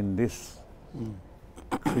joined in this,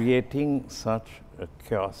 creating such a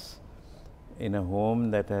chaos in a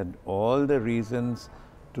home that had all the reasons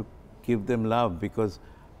to give them love, because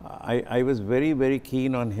I was very, very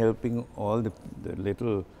keen on helping all the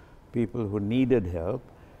little people who needed help,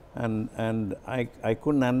 and I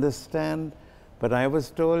couldn't understand, but I was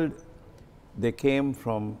told they came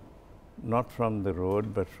from, not from the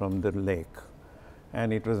road, but from the lake.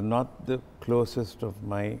 And it was not the closest of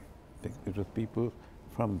my, it was people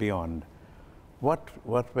from beyond. What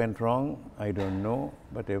went wrong, I don't know,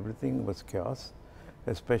 but everything was chaos,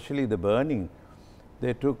 especially the burning.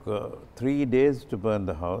 They took 3 days to burn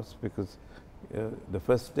the house, because the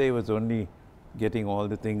first day was only getting all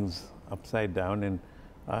the things upside down,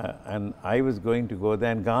 and I was going to go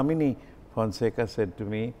there, and Gamini Fonseca said to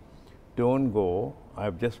me, "Don't go,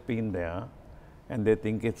 I've just been there, and they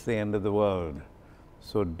think it's the end of the world.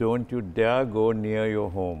 So don't you dare go near your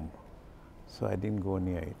home." So I didn't go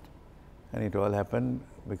near it. And it all happened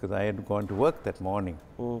because I had gone to work that morning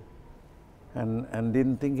and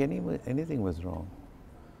didn't think anything was wrong.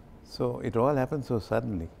 So it all happened so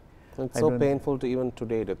suddenly. It's so painful to even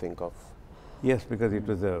today to think of. Yes, because it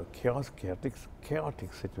was a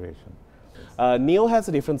chaotic situation. Neo has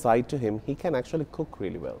a different side to him. He can actually cook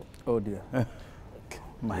really well. Oh dear.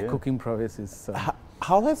 My cooking prowess is...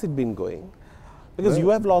 How has it been going? Because you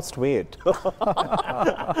have lost weight.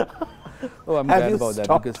 Oh, I'm have glad you about that.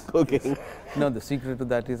 stopped Because cooking? no, the secret to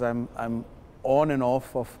that is I'm on and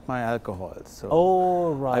off of my alcohol. So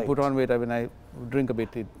Oh, right. I put on weight. When I drink a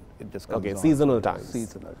bit, it just comes Okay, on. seasonal times.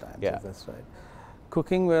 Seasonal times. Yeah. Yes, that's right.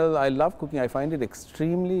 Cooking, well, I love cooking. I find it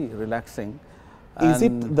extremely relaxing. Is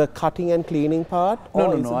it the cutting and cleaning part? No, or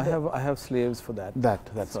no, is no. it I have slaves for that.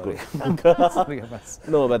 That's Sorry. great. Sorry, I must-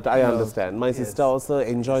 No, but I No. understand. My sister Yes. also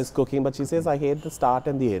enjoys cooking, but she says I hate the start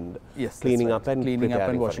and the end. Yes, that's cleaning right. up and cleaning up preparing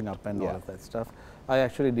and for washing it. up and Yeah. all of that stuff. I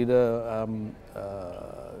actually did a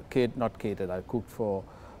not catered. I cooked for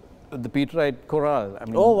the Peterite chorale. I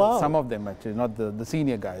mean, Oh, wow. some of them actually, not the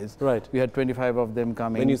senior guys. Right. We had 25 of them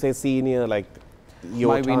coming. When you say senior, like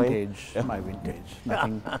your my time? vintage, my vintage.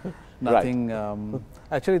 Nothing.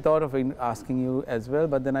 Actually, thought of asking you as well,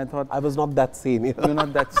 but then I thought I was not that senior. you're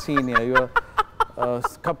not that senior. You're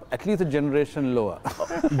at least a generation lower.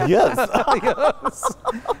 Yes.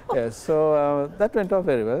 Yes, so that went off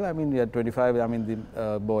very well. I mean, we had 25. I mean,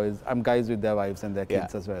 the boys. I'm guys with their wives and their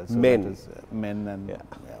kids Yeah. as well. So Men. that was, men and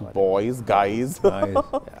whatever. Boys, guys. Guys,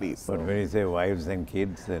 Please. but when you say wives and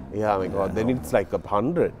kids, then Yeah, my God. Then it's like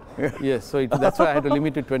 100. Yes, so that's why I had to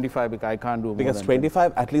limit to 25 because I can't do more Because than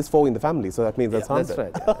 25, at least 4 in the family. So that means 20. that's Yeah,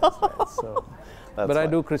 100. that's right. Yeah, that's right. So, That's but I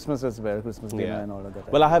fine. do Christmas as well, Christmas dinner Yeah. and all of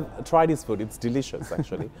that. Well, I have tried his food. It's delicious,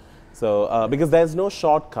 actually. So, because there's no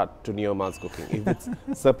shortcut to Neomal's cooking. If it's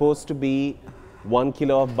supposed to be 1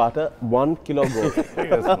 kilo of butter, 1 kilo goes.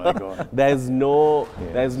 yes, my God. There's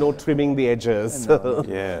no trimming the edges.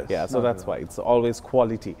 Yes. Yeah, so that's why it's always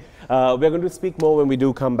quality. We're going to speak more when we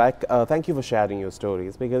do come back. Thank you for sharing your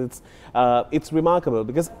stories because it's remarkable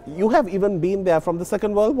because you have even been there from the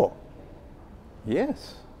Second World War.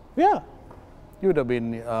 Yes. Yeah. You would have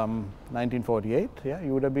been 1948, yeah?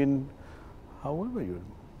 You would have been, how old were you?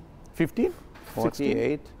 15?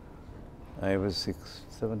 48. I was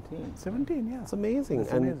 17. 17, yeah. It's amazing.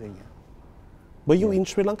 That's And amazing, yeah. were you in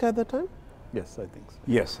Sri Lanka at that time? Yes, I think so.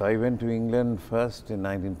 Yes, I went to England first in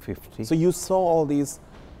 1950. So you saw all these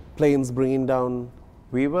planes bringing down.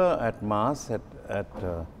 We were at Mass at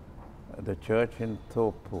the church in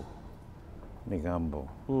Thopu, Negombo.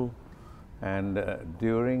 And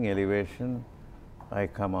during elevation, I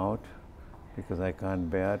come out because I can't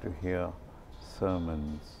bear to hear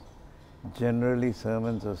sermons. Generally,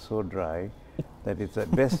 sermons are so dry that it's the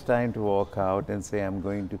best time to walk out and say, I'm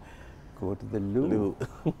going to go to the loo.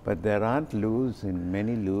 But there aren't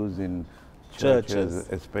many loos in churches,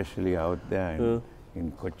 especially out there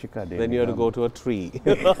in Kochikade. Then you had to go to a tree.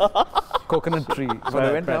 Coconut tree. So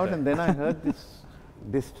I went out and then I heard this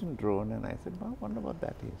distant drone and I said, well, I wonder what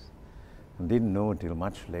that is. And didn't know till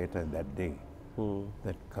much later that day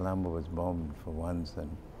that Colombo was bombed for once.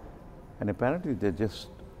 And apparently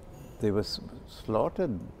they were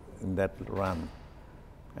slaughtered in that run.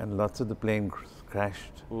 And lots of the planes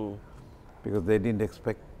crashed because they didn't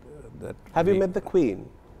expect that. Have you met the Queen?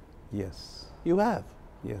 Yes, You have?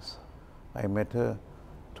 yes. I met her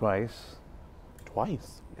twice.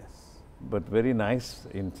 Twice? Yes. But very nice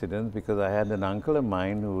incident because I had an uncle of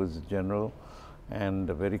mine who was general and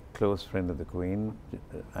a very close friend of the Queen,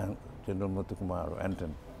 General Muthukumaru,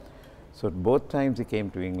 Anton. So both times he came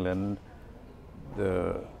to England,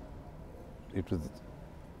 it was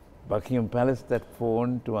Buckingham Palace that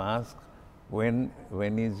phoned to ask when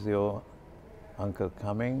is your uncle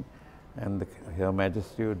coming, and Her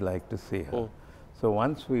Majesty would like to see her. So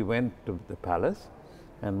once we went to the palace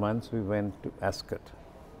and once we went to Ascot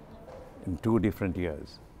in 2 different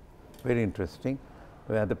years. Very interesting.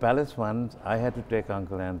 But at the palace once, I had to take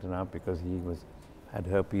Uncle Anton up because he had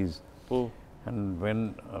herpes. And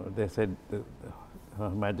when they said, Her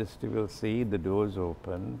Majesty will see, the doors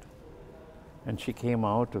opened. And she came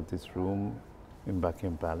out of this room in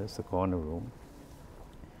Buckingham Palace, the corner room.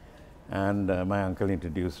 And my uncle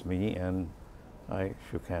introduced me and I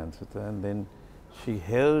shook hands with her. And then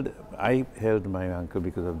I held my uncle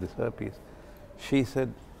because of this herpes. She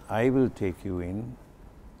said, I will take you in.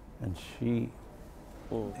 And she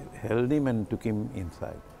held him and took him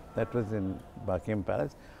inside. That was in Buckingham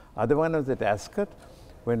Palace. Other one was at Ascot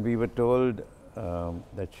when we were told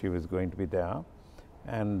that she was going to be there.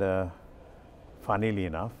 And funnily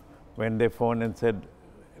enough, when they phoned and said,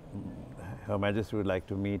 Her Majesty would like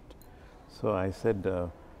to meet. So I said,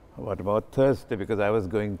 what about Thursday? Because I was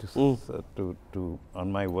going to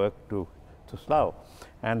on my work to Slough.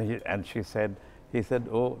 And she said, He said,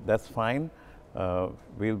 oh, that's fine.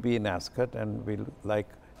 We'll be in Ascot and we'll like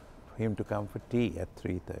him to come for tea at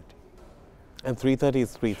 3:30. And 3:30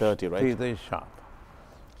 is 3:30, right? 3:30 sharp.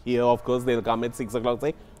 Here, of course, they'll come at 6 o'clock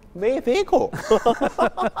and say, Dekho.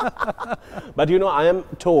 But you know, I am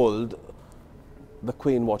told the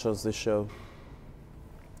Queen watches this show.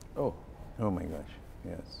 Oh my gosh,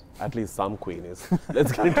 yes. At least some Queen is.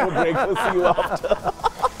 Let's get into a break. We'll see you after.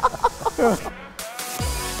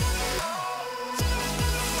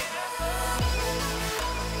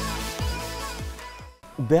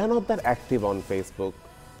 They are not that active on Facebook,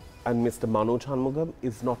 and Mr. Mano Chanmugam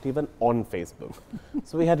is not even on Facebook.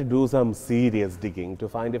 So we had to do some serious digging to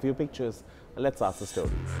find a few pictures. Let's ask the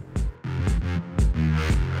stories.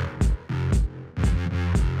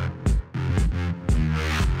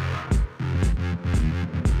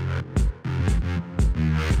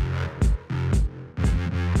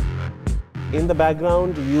 In the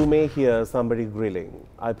background, you may hear somebody grilling.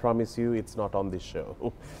 I promise you it's not on this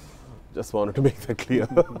show. Just wanted to make that clear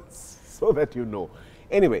so that you know.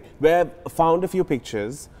 Anyway, we have found a few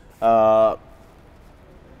pictures.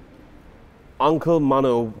 Uncle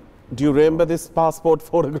Mano, do you remember this passport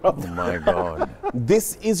photograph? Oh my God.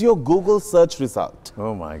 This is your Google search result.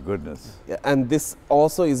 Oh my goodness. Yeah, and this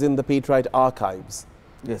also is in the Peterite archives.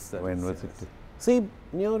 Yes, sir. When was it? See,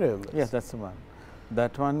 you remember? Yes, that's the one.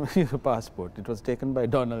 That one is a passport. It was taken by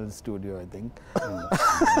Donald's studio, I think.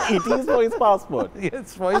 It is for his passport.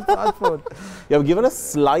 Yes, for his passport. You have given a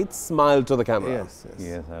slight smile to the camera. Yes, yes.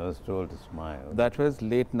 Yes, I was told to smile. That was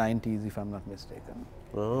late 90s, if I'm not mistaken.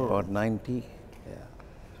 Oh. About 90. Yeah.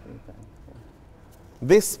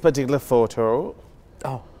 This particular photo.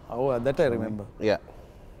 Oh, that I remember. Yeah.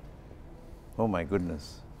 Oh my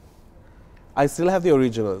goodness. I still have the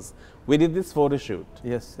originals. We did this photo shoot.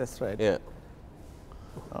 Yes, that's right. Yeah.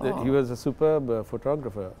 He was a superb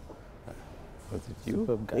photographer. Was it you?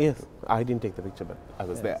 Superb guy. Yes. I didn't take the picture, but I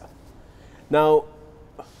was Yes. there. Now,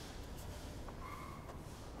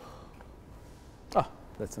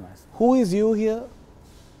 That's nice. who is you here?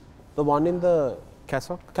 The one in the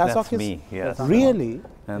Cassock? cassock That's is me, yes. Really?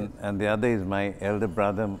 And the other is my elder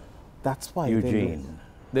brother, That's why Eugene.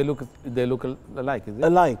 They look alike, is it?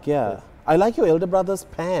 Alike, yeah. I like your elder brother's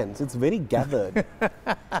pants. It's very gathered.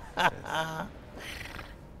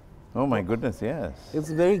 Oh my goodness, yes. It's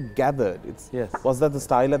very gathered. Yes. Was that the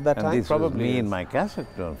style at that And time? this was Probably me is. in my cassock,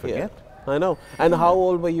 don't forget. I know. And how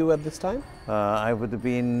old were you at this time? I would have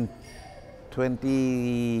been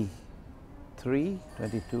 23,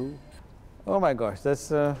 22. Oh my gosh, that's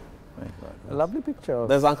a My God. lovely picture. Of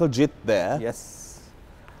There's Uncle Jit there. Yes.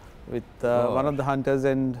 With one of the hunters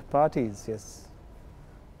and parties, yes.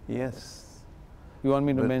 Yes. You want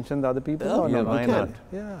me to mention the other people? Oh, or yeah, no? why can. not?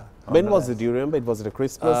 Yeah. When was it? Do you remember? It was it a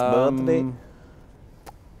Christmas, birthday?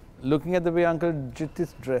 Looking at the way Uncle Jit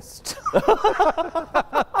is dressed,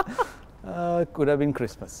 could have been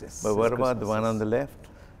Christmas, yes. But what It's about the Christmas, one yes. on the left?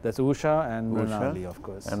 That's Usha and Usha Ronali, of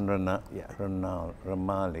course. And Yeah.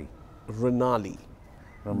 Ramali. Renali.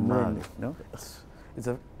 Ramali, no? It's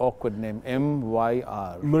an awkward name,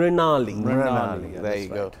 M-Y-R. Mrinali. Mrinali, yeah, There that's you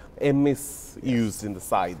go. right. M is used in the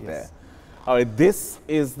side Yes. there. All right, this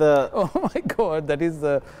is the. Oh my God, that is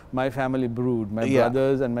my family brood, my Yeah.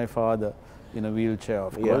 brothers and my father in a wheelchair,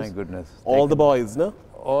 of Yes. course. My goodness. All the boys, no?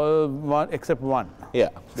 All one except one. Yeah.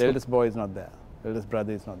 The eldest boy is not there. The eldest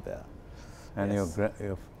brother is not there. And Yes.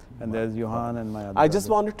 your And there's Johan and my other I just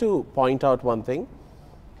brother. wanted to point out one thing.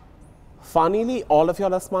 Funnily, all of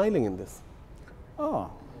y'all are smiling in this. Oh,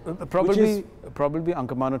 is- probably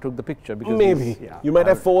Uncle Mano took the picture because Maybe. he's- yeah, You might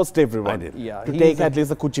have forced everyone I did. Yeah, to he's take a- at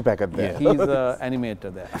least a kuchi packet there. he's the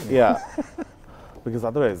animator there. Yeah. Because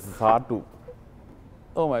otherwise, it's hard to.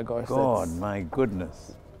 Oh my gosh, God, that's my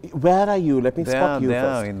goodness. Where are you? Let me spot you There,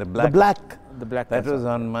 first. in the The black. black. the black. That castle. was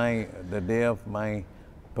on the day of my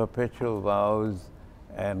perpetual vows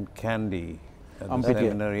and candy at the Ampiti,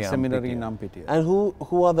 seminary. seminary in Ampiti. Ampiti. And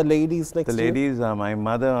who are the ladies next The to you? ladies are my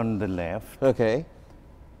mother on the left, Okay.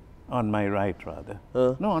 on my right rather.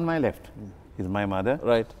 Uh. No, on my left is my mother.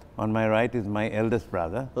 Right. On my right is my eldest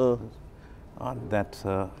brother. That's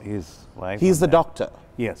his wife. He's on the that. doctor.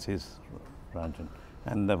 Yes, he's Ranjan.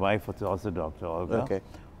 And the wife was also Dr. Olga. Okay.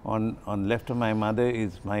 On left of my mother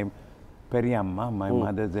is my Periyamma, my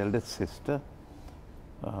mother's eldest sister.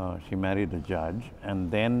 She married a judge. And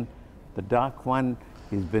then the dark one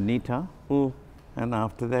is Benita. And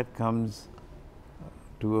after that comes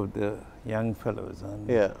two of the young fellows. And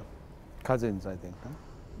Yeah. Cousins, I think. Huh?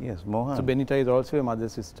 Yes, Mohan. So Benita is also your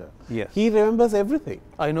mother's sister. Yes. He remembers everything.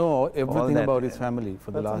 I know everything that, about his family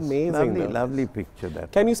for the That's last. amazing. lovely, though. lovely picture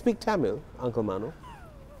that. Can you speak Tamil, Uncle Mano?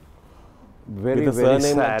 Very, with the very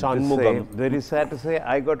surname sad to say. Chanmugam. Very sad to say,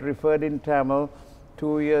 I got referred in Tamil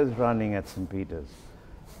 2 years running at St. Peter's.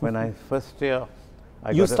 When I first year,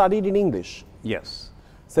 You studied in English? Yes.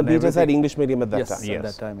 St. Peter's had English medium at that Yes, time? at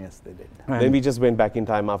that time, yes, they did. Then we just went back in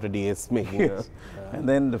time after DS making And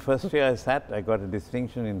then the first year I sat, I got a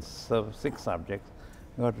distinction in 6 subjects.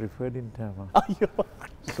 I got referred in Tamil.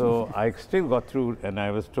 So I still got through, and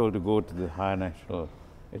I was told to go to the Higher National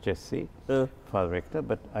HSC, Father Rector.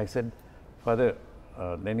 But I said, Father,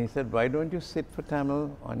 then he said, why don't you sit for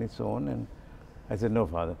Tamil on its own? And I said, no,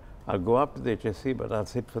 Father, I'll go up to the HSC, but I'll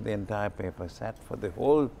sit for the entire paper. I sat for the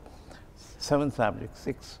whole 7 subjects,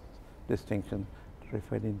 6 distinctions,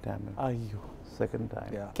 referred in Tamil. Second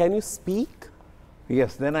time. Yeah. Can you speak?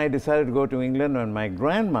 Yes, then I decided to go to England, and my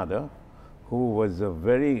grandmother, who was a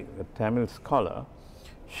very Tamil scholar,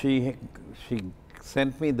 she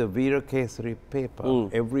sent me the Veera Kesari paper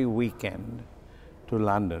every weekend to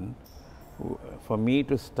London for me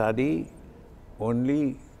to study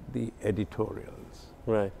only the editorials.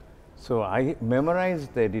 Right. So I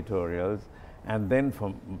memorized the editorials, and then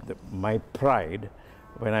from my pride,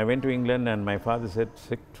 when I went to England and my father said,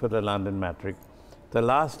 sit for the London Matric, the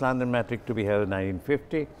last London Matric to be held in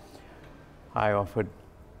 1950, I offered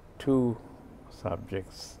 2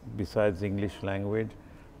 subjects besides English language.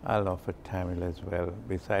 I'll offer Tamil as well,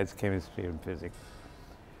 besides chemistry and physics.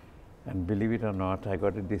 And believe it or not, I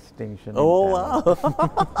got a distinction. Oh, wow.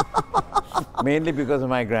 Mainly because of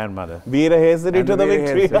my grandmother. Veera Kesari to the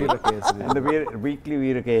victory. And the weekly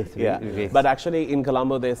Veera Kesari. Yeah. But actually in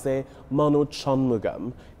Colombo they say Mano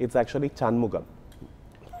Chanmugam. It's actually Chanmugam.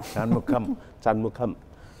 Chanmugam. Chanmugam.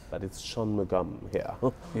 But it's Chanmugam here.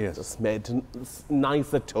 Yes. Just made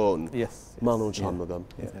nicer tone. Yes. Mano Chanmugam.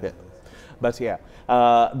 Yeah. But yeah,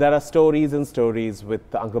 there are stories and stories with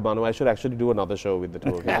Uncle Mano. I should actually do another show with the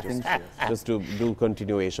two of you, just to do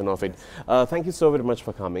continuation of it. Thank you so very much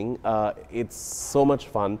for coming. It's so much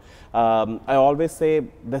fun. I always say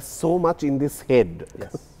there's so much in this head.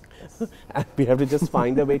 Yes. And we have to just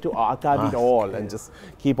find a way to archive it all and just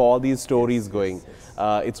keep all these stories going.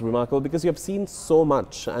 It's remarkable because you have seen so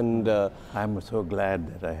much, and I'm so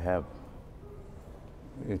glad that I have.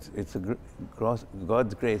 It's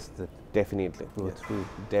God's grace that definitely go through.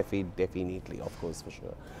 Definitely, of course, for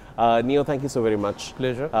sure. Neo, thank you so very much.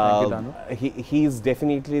 Pleasure. Thank you, Danu. He's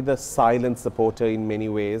definitely the silent supporter in many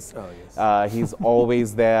ways. Oh, yes. He's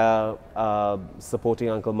always there supporting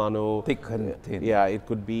Uncle Mano. thick and thin. Yeah, it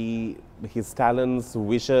could be his talents,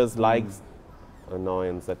 wishes, likes,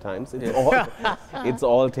 annoyance at times. It's all it's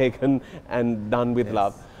all taken and done with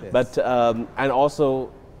love. Yes. But and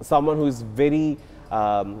also someone who is very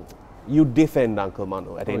you defend Uncle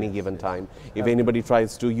Mano at any given time. If anybody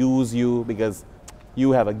tries to use you because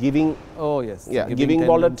you have a giving, giving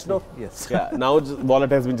wallet, no? Yes. Yeah, now wallet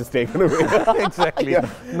has been just taken away. Exactly.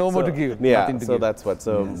 No more to give. Yeah, Nothing to so give. that's what.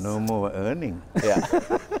 So No more earning. yeah,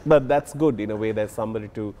 but that's good in a way. There's somebody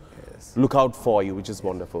to look out for you, which is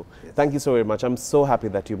wonderful. Thank you so very much. I'm so happy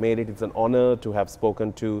that you made it. It's an honor to have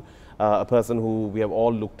spoken to a person who we have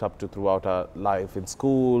all looked up to throughout our life in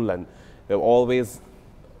school, and we have always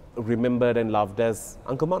remembered and loved as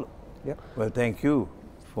Uncle Mano. Yeah. Well, thank you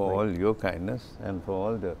for all your kindness and for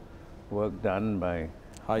all the work done by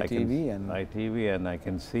hi.TV and I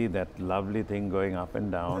can see that lovely thing going up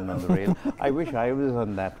and down on the rail. I wish I was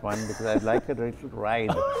on that one because I'd like a little ride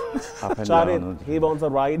up and down. He wants a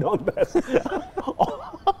ride on that.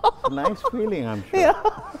 It's a nice feeling, I'm sure. Yeah,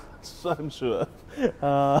 I'm sure.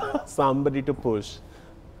 Somebody to push.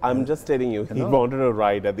 I'm just telling you, he wanted a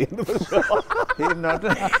ride at the end of the show.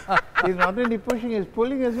 He's not only pushing, he's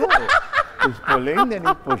pulling as well. He's pulling, then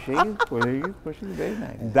he's pushing, he's pulling, he's pushing. Very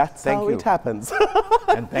nice. That's how it happens.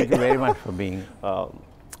 And thank you very much for being.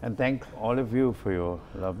 And thank all of you for your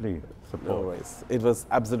lovely support. Always. It was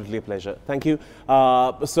absolutely a pleasure. Thank you.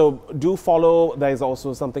 So do follow. There is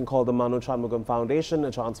also something called the Mano Chanmugam Foundation,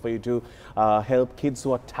 a chance for you to help kids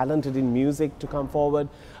who are talented in music to come forward.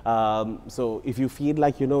 So if you feel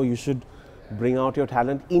like, you should bring out your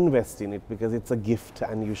talent, invest in it because it's a gift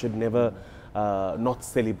and you should never not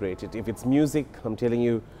celebrate it. If it's music, I'm telling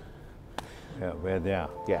you. Yeah, we're there.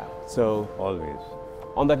 Yeah. So always.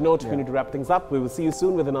 On that note, we need to wrap things up. We will see you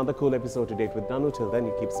soon with another cool episode to date with Danu. Till then,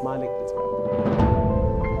 you keep smiling. Let's wrap.